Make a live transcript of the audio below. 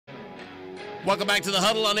Welcome back to The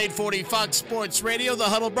Huddle on 840 Fox Sports Radio. The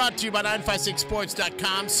Huddle brought to you by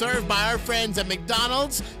 956sports.com. Served by our friends at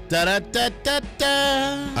McDonald's.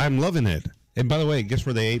 Da-da-da-da-da. I'm loving it. And by the way, guess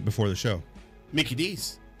where they ate before the show? Mickey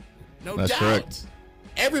D's. No That's doubt. correct.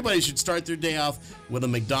 Everybody should start their day off with a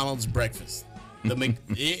McDonald's breakfast.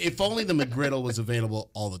 If only the McGriddle was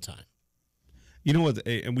available all the time. You know what?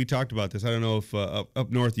 And we talked about this. I don't know if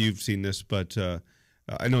up north you've seen this, but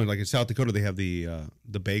I know like in South Dakota they have the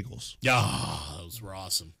bagels. Yeah, those were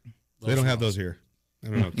awesome. They don't have those here. I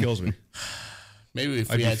don't know. It kills me. Maybe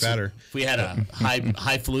if I'd we be had fatter. if we had a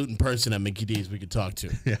highfalutin person at Mickey D's we could talk to.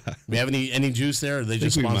 Yeah. We have any juice there, or they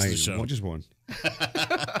just sponsor the show? Just one.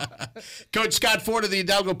 Coach Scott Ford of the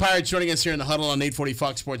Hidalgo Pirates joining us here in the Huddle on 840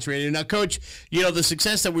 Fox Sports Radio. Now, Coach, you know, the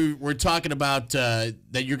success that we're talking about that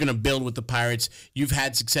you're going to build with the Pirates, you've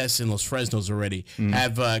had success in Los Fresnos already.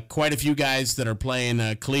 Have quite a few guys that are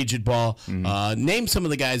playing collegiate ball. Name some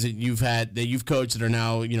of the guys that you've coached that are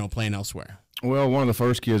now, you know, playing elsewhere. Well, one of the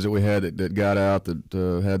first kids that we had that got out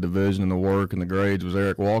that had the vision and the work and the grades was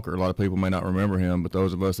Eric Walker. A lot of people may not remember him, but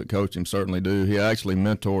those of us that coached him certainly do. He actually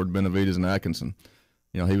mentored Benavidez and Atkinson.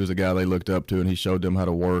 You know, he was the guy they looked up to, and he showed them how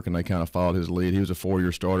to work, and they kind of followed his lead. He was a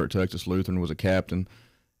 4-year starter at Texas Lutheran, was a captain,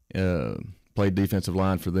 played defensive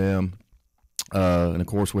line for them. And, of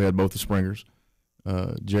course, we had both the Springers.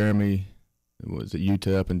 Jeremy was at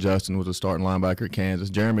UTEP, and Justin was a starting linebacker at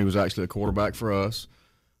Kansas. Jeremy was actually a quarterback for us.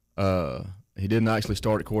 He didn't actually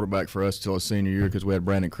start at quarterback for us until his senior year because we had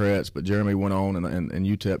Brandon Kretz, but Jeremy went on, and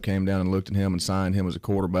UTEP came down and looked at him and signed him as a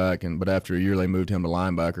quarterback. But after a year, they moved him to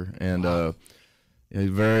linebacker. And he's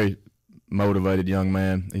a very motivated young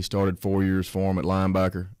man. He started 4 years for him at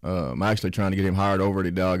linebacker. I'm actually trying to get him hired over at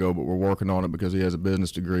Hidalgo, but we're working on it because he has a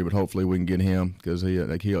business degree. But hopefully we can get him because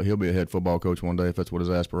he'll be a head football coach one day if that's what his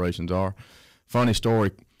aspirations are. Funny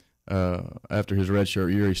story. After his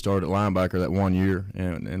redshirt year, he started at linebacker that 1 year,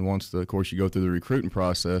 and once, of course, you go through the recruiting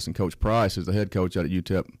process, and Coach Price, as the head coach out at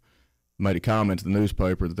UTEP, made a comment to the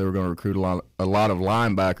newspaper that they were going to recruit a lot of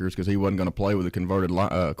linebackers because he wasn't going to play with a converted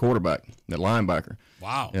quarterback, that linebacker.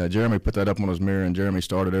 Wow. Yeah, Jeremy put that up on his mirror, and Jeremy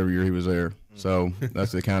started every year he was there. So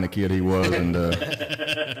that's the kind of kid he was. And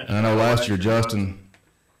I know last year Justin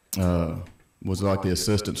was like the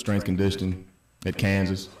assistant strength conditioning at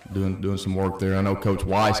Kansas, doing some work there. I know Coach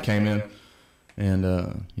Weiss came in, and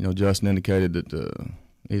you know, Justin indicated that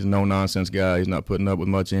he's a no-nonsense guy. He's not putting up with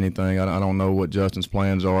much anything. I don't know what Justin's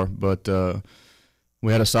plans are, but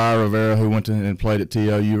we had Asai Rivera who went to and played at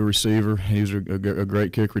TLU, a receiver. He was a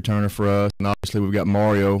great kick returner for us. And obviously we've got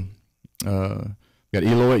Mario. Got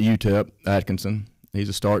Eloy at UTEP, Atkinson. He's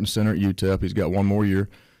a starting center at UTEP. He's got one more year.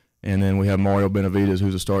 And then we have Mario Benavidez,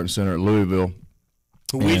 who's a starting center at Louisville.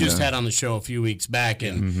 Who we just had on the show a few weeks back,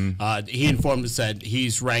 and he informed us that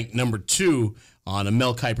he's ranked number 2 on a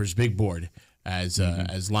Mel Kiper's big board as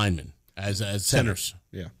linemen, as centers.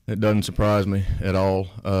 Yeah, it doesn't surprise me at all.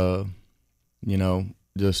 You know,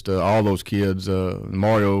 just all those kids,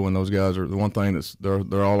 Mario and those guys are the one thing that's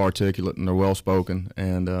they're all articulate and they're well spoken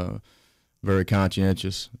and very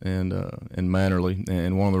conscientious and mannerly.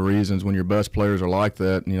 And one of the reasons when your best players are like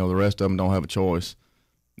that, you know, the rest of them don't have a choice.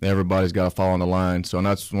 Everybody's got to fall in the line. So, and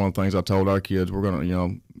that's one of the things I told our kids. We're going to, you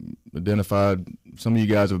know, identify. Some of you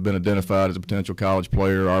guys have been identified as a potential college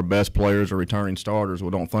player. Our best players are returning starters. Well,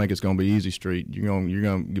 don't think it's going to be easy street. You're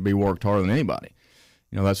going to be worked harder than anybody.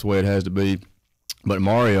 You know, that's the way it has to be. But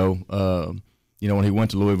Mario, you know, when he went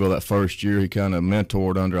to Louisville that first year, he kind of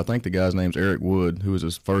mentored under, I think the guy's name's Eric Wood, who was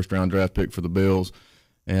his first-round draft pick for the Bills.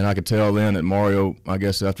 And I could tell then that Mario, I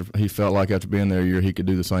guess he felt like after being there a year, he could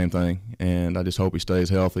do the same thing. And I just hope he stays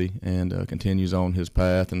healthy and continues on his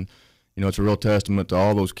path. And, you know, it's a real testament to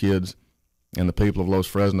all those kids and the people of Los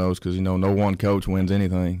Fresnos because, you know, no one coach wins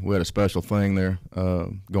anything. We had a special thing there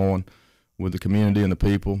going with the community and the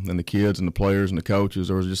people and the kids and the players and the coaches.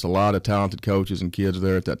 There was just a lot of talented coaches and kids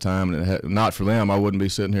there at that time. And not for them, I wouldn't be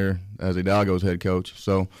sitting here as Hidalgo's head coach.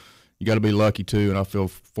 So you got to be lucky, too, and I feel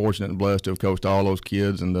fortunate and blessed to have coached all those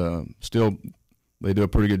kids, and still they do a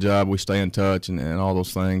pretty good job. We stay in touch and all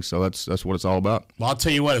those things, so that's what it's all about. Well, I'll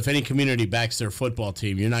tell you what, if any community backs their football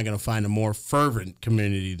team, you're not going to find a more fervent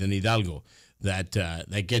community than Hidalgo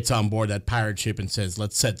that gets on board that pirate ship and says,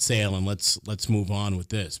 let's set sail and let's move on with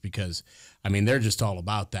this because, I mean, they're just all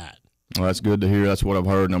about that. Well, that's good to hear. That's what I've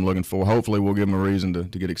heard, and I'm looking for. Hopefully we'll give them a reason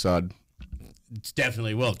to get excited.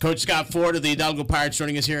 Definitely will. Coach Scott Ford of the Hidalgo Pirates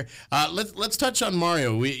joining us here. Let's touch on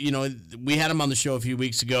Mario. We had him on the show a few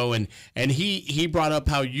weeks ago, and he brought up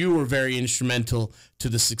how you were very instrumental to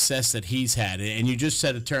the success that he's had. And you just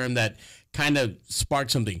said a term that kind of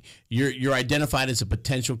sparked something. You're identified as a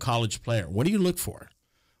potential college player. What do you look for?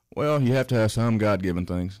 Well, you have to have some God-given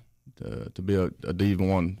things to be a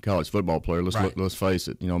D1 college football player. Let's face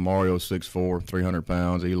it. You know, Mario's 6'4", 300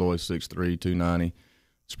 pounds. Eloy's 6'3", 290.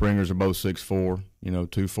 Springers are both 6'4", you know,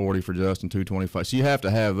 240 for Justin, 225. So you have to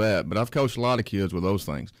have that. But I've coached a lot of kids with those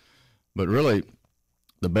things. But really,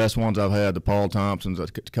 the best ones I've had, the Paul Thompsons,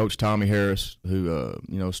 Coach Tommy Harris, who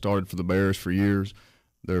you know, started for the Bears for years.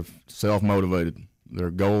 They're self-motivated.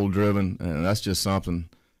 They're goal-driven, and that's just something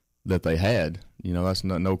that they had. You know, that's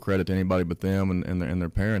no credit to anybody but them and their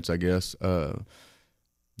parents, I guess.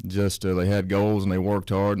 They had goals and they worked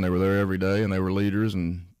hard and they were there every day and they were leaders.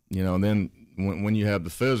 And you know, and then when you have the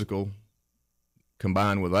physical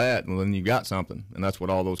combined with that, well, then you got something. And that's what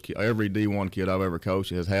all those every D1 kid I've ever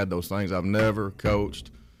coached has had those things. I've never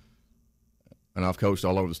coached, and I've coached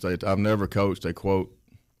all over the state. I've never coached a quote.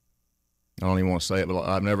 I don't even want to say it, but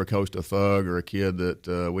I've never coached a thug or a kid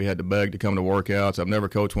that we had to beg to come to workouts. I've never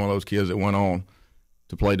coached one of those kids that went on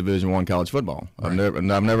to play Division I college football. Right.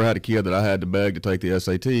 I've never had a kid that I had to beg to take the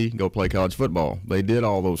SAT, go play college football. They did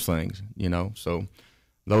all those things, you know. So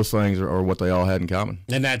those things are what they all had in common.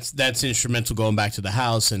 And that's instrumental going back to the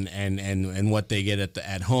house and what they get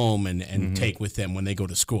at home and take with them when they go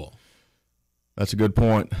to school. That's a good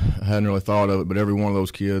point. I hadn't really thought of it, but every one of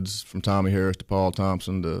those kids, from Tommy Harris to Paul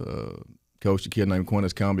Thompson to coached a kid named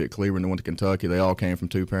Quintus Cumbie at Cleveland that went to Kentucky, they all came from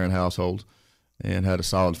two-parent households and had a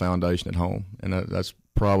solid foundation at home. And that's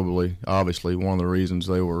probably, obviously, one of the reasons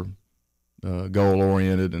they were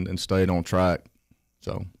goal-oriented and stayed on track.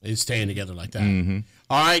 So it's staying together like that.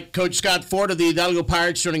 All right, Coach Scott Ford of the Hidalgo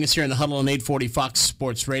Pirates joining us here in the Huddle on 840 Fox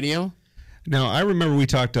Sports Radio. Now, I remember we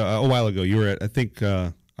talked a while ago. You were at, I think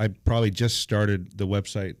I probably just started the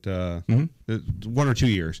website 1 or 2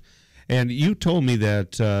 years. And you told me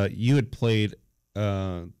that you had played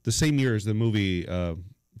the same year as the movie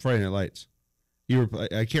Friday Night Lights.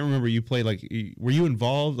 I can't remember. You played were you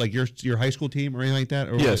involved your high school team or anything like that?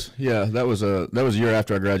 Or yes, yeah, that was a year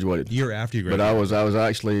after I graduated. Year after you graduated. But I was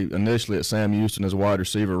actually initially at Sam Houston as a wide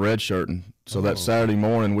receiver, redshirting. So that Saturday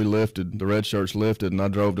morning the red shirts lifted, and I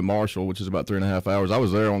drove to Marshall, which is about 3.5 hours. I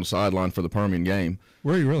was there on the sideline for the Permian game.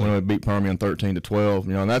 Were you really? When we beat Permian 13-12.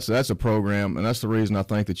 You know, and that's a program, and that's the reason I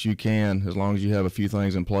think that you can, as long as you have a few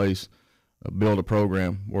things in place, build a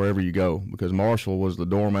program wherever you go, because Marshall was the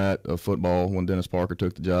doormat of football when Dennis Parker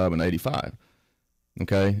took the job in '85.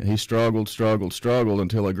 Okay, he struggled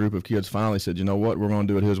until a group of kids finally said, you know what, we're going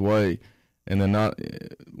to do it his way. And then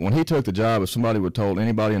when he took the job, if somebody would have told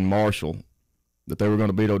anybody in Marshall that they were going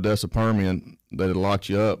to beat Odessa Permian, they'd have locked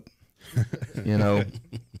you up, you know,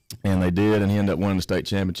 and they did, and he ended up winning the state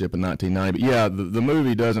championship in 1990. But yeah, the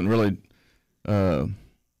movie doesn't really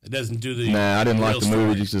it doesn't do the I didn't like the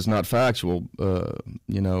movie because it's not factual,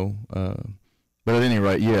 you know. But at any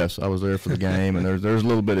rate, yes, I was there for the game, and there's a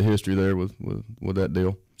little bit of history there with that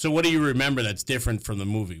deal. So what do you remember that's different from the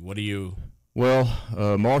movie? What do you? Well,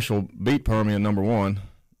 Marshall beat Permian number 1,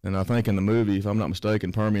 and I think in the movie, if I'm not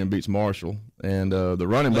mistaken, Permian beats Marshall, and the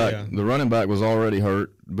running back was already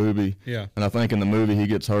hurt, Booby. Yeah. And I think in the movie he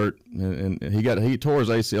gets hurt, and he tore his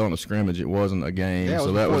ACL in a scrimmage. It wasn't a game,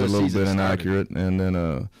 so that was a little bit inaccurate. And then,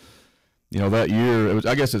 you know, that year,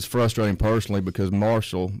 I guess it's frustrating personally because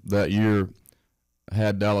Marshall that year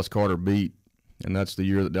had Dallas Carter beat, and that's the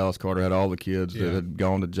year that Dallas Carter had all the kids that had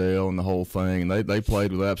gone to jail and the whole thing, and they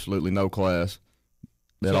played with absolutely no class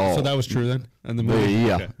at all. So that was true then? In the movie?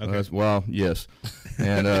 Yeah. Okay. Well, yes.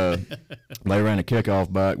 And they ran a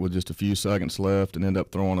kickoff back with just a few seconds left and ended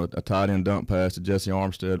up throwing a tight end dump pass to Jesse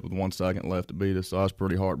Armstead with 1 second left to beat us. So I was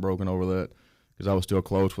pretty heartbroken over that because I was still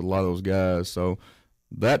close with a lot of those guys. So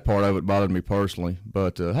that part of it bothered me personally.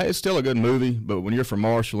 But, hey, it's still a good movie. But when you're from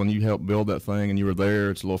Marshall and you helped build that thing and you were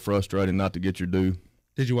there, it's a little frustrating not to get your due.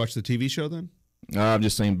 Did you watch the TV show then? I've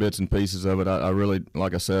just seen bits and pieces of it. I really,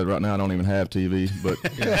 like I said, right now I don't even have TV. But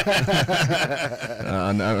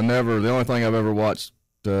I never. The only thing I've ever watched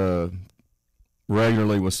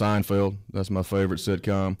regularly was Seinfeld. That's my favorite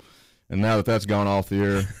sitcom. And now that that's gone off the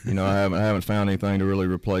air, you know, I haven't found anything to really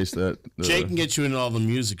replace that. Jake can get you into all the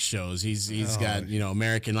music shows. He's got, you know,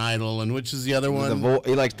 American Idol, and which is the other one?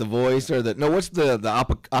 He likes The Voice or what's the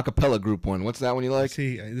acapella group one? What's that one you like?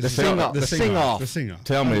 The Sing Off.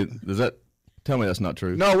 Tell me that's not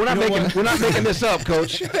true. No, we're not making this up,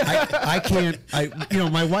 Coach. I can't. You know,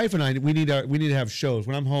 my wife and I, we need to have shows.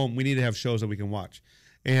 When I'm home, we need to have shows that we can watch.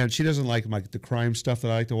 And she doesn't like the crime stuff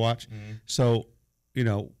that I like to watch. So, you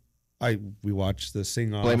know, we watch the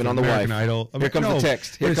sing off. Blame it on the American wife. Idol. Here comes the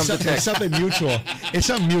text. Here comes the text. It's something mutual. It's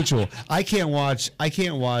something mutual. I can't watch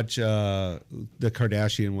the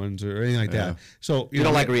Kardashian ones or anything like that. So you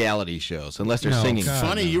don't like reality shows unless they're singing. God,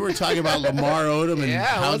 Funny, you were talking about Lamar Odom and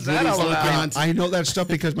how what's good that he's all looking about? on. I know that stuff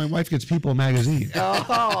because my wife gets People magazine. Well,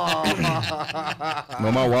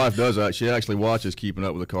 my wife does that. She actually watches Keeping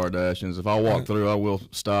Up with the Kardashians. If I walk through, I will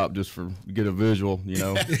stop just for get a visual, you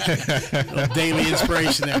know. Daily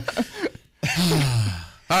inspiration there.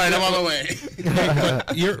 All right, I'm on the way.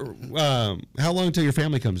 But how long until your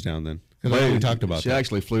family comes down then? Because I know we talked about She that.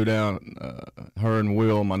 actually flew down. Her and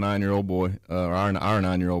Will, my 9-year-old boy, our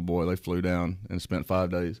 9-year-old boy, they flew down and spent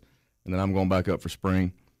 5 days, and then I'm going back up for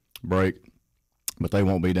spring break, but they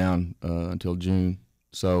won't be down until June.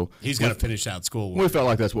 So He's got to finish out school. we felt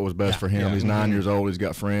like that's what was best for him. Yeah. He's 9 years old. He's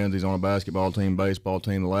got friends. He's on a basketball team, baseball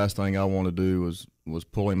team. The last thing I want to do was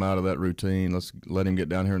pull him out of that routine. Let's let him get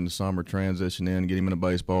down here in the summer, transition in, get him in a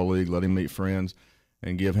baseball league, let him meet friends,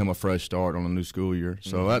 and give him a fresh start on a new school year.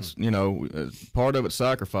 So that's, part of it's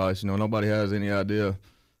sacrifice. Nobody has any idea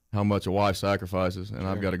how much a wife sacrifices. And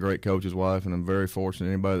I've got a great coach's wife, and I'm very fortunate.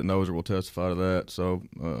 Anybody that knows her will testify to that. So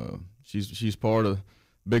she's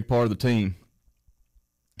big part of the team.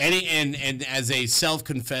 And as a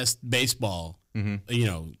self-confessed baseball,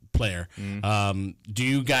 player, do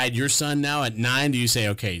you guide your son now at 9? Do you say,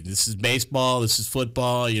 okay, this is baseball, this is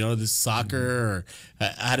football, this is soccer, or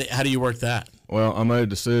how do you work that? Well, I made a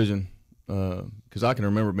decision because I can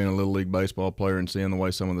remember being a Little League baseball player and seeing the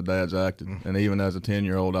way some of the dads acted. And even as a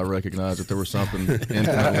 10-year-old, I recognized that there was something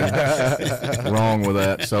infinitely wrong with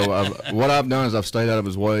that. So what I've done is I've stayed out of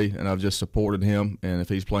his way, and I've just supported him. And if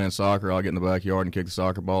he's playing soccer, I'll get in the backyard and kick the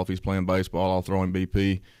soccer ball. If he's playing baseball, I'll throw him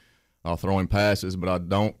BP. I'll throw him passes, but I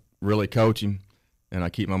don't really coach him, and I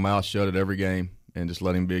keep my mouth shut at every game and just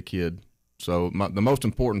let him be a kid. So the most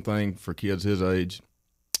important thing for kids his age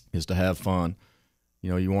is to have fun.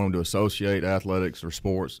 You want them to associate athletics or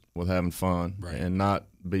sports with having fun, right, and not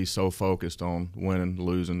be so focused on winning,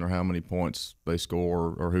 losing, or how many points they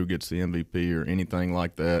score or who gets the MVP or anything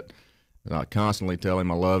like that. And I constantly tell him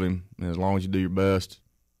I love him, and as long as you do your best,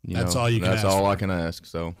 that's all you can That's ask all for. I can ask.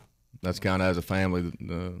 So that's kind of as a family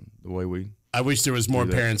the way we. I wish there was more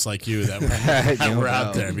parents like you that were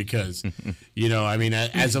out there because,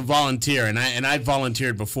 as a volunteer, and I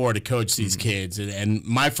volunteered before to coach these kids, and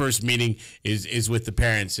my first meeting is with the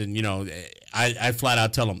parents, and I flat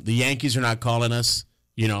out tell them the Yankees are not calling us.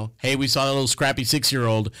 Hey, we saw a little scrappy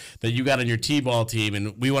 6-year-old that you got on your T-ball team,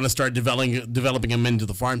 and we want to start developing them into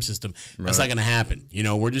the farm system. That's not going to happen.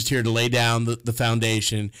 We're just here to lay down the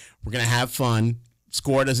foundation. We're going to have fun.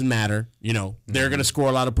 Score doesn't matter. They're going to score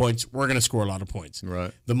a lot of points. We're going to score a lot of points.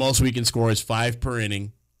 Right. The most we can score is 5 per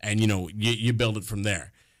inning, and, you build it from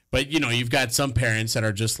there. But, you've got some parents that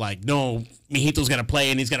are just like, no, Mijito's going to play,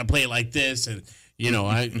 and he's going to play like this. And,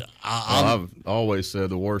 I've always said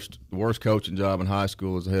the worst coaching job in high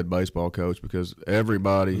school is a head baseball coach because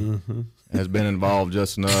everybody has been involved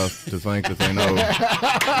just enough to think that they know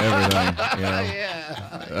everything.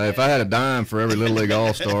 If I had a dime for every Little League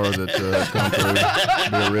All-Star that come through,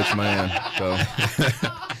 I'd be a rich man. So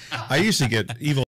I used to get evil